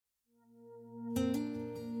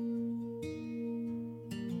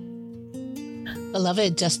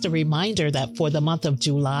Beloved, just a reminder that for the month of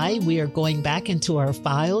July, we are going back into our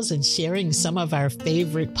files and sharing some of our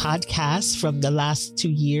favorite podcasts from the last 2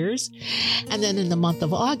 years. And then in the month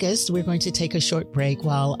of August, we're going to take a short break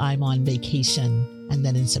while I'm on vacation. And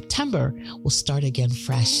then in September, we'll start again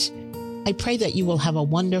fresh. I pray that you will have a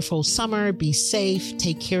wonderful summer. Be safe,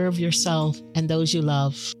 take care of yourself and those you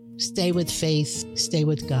love. Stay with faith, stay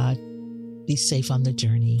with God. Be safe on the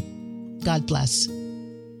journey. God bless.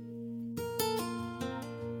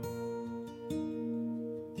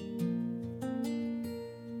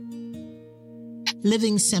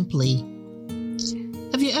 Living simply.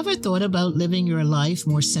 Have you ever thought about living your life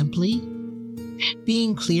more simply?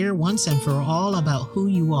 Being clear once and for all about who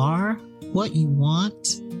you are, what you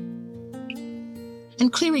want,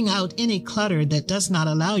 and clearing out any clutter that does not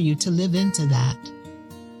allow you to live into that.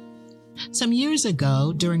 Some years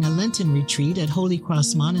ago, during a Lenten retreat at Holy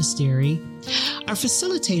Cross Monastery, our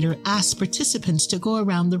facilitator asked participants to go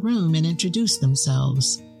around the room and introduce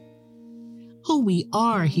themselves. Who we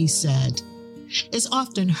are, he said, is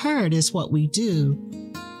often heard as what we do,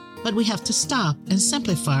 but we have to stop and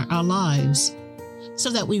simplify our lives so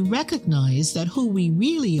that we recognize that who we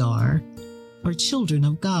really are children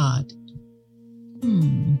of God.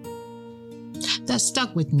 That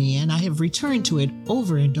stuck with me, and I have returned to it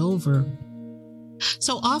over and over.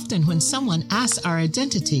 So often when someone asks our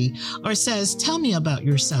identity or says, "Tell me about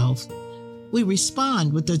yourself," we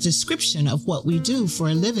respond with a description of what we do for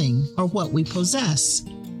a living or what we possess,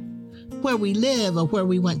 where we live or where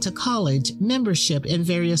we went to college, membership in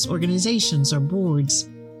various organizations or boards,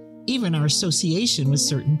 even our association with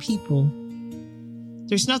certain people.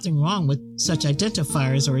 There's nothing wrong with such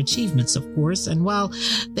identifiers or achievements, of course, and while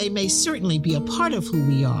they may certainly be a part of who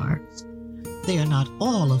we are, they are not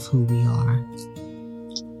all of who we are.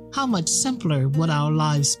 How much simpler would our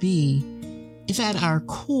lives be if at our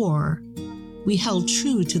core we held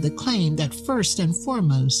true to the claim that first and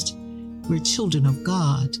foremost, we're children of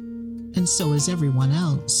God, and so is everyone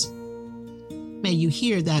else. May you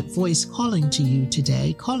hear that voice calling to you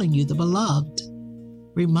today, calling you the beloved,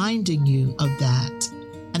 reminding you of that,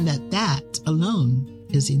 and that alone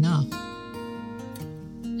is enough.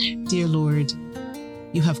 Dear Lord,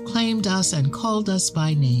 you have claimed us and called us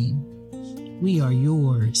by name. We are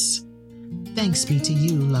yours. Thanks be to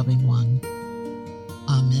you, loving one.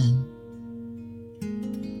 Amen.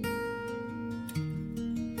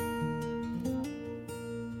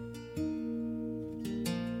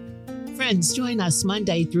 Friends, join us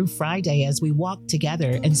Monday through Friday as we walk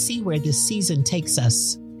together and see where this season takes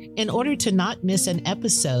us. In order to not miss an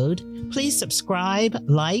episode, please subscribe,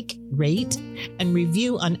 like, rate, and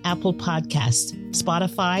review on Apple Podcasts,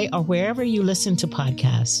 Spotify, or wherever you listen to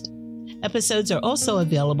podcasts. Episodes are also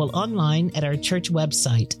available online at our church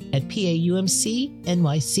website at paumcnyc.org.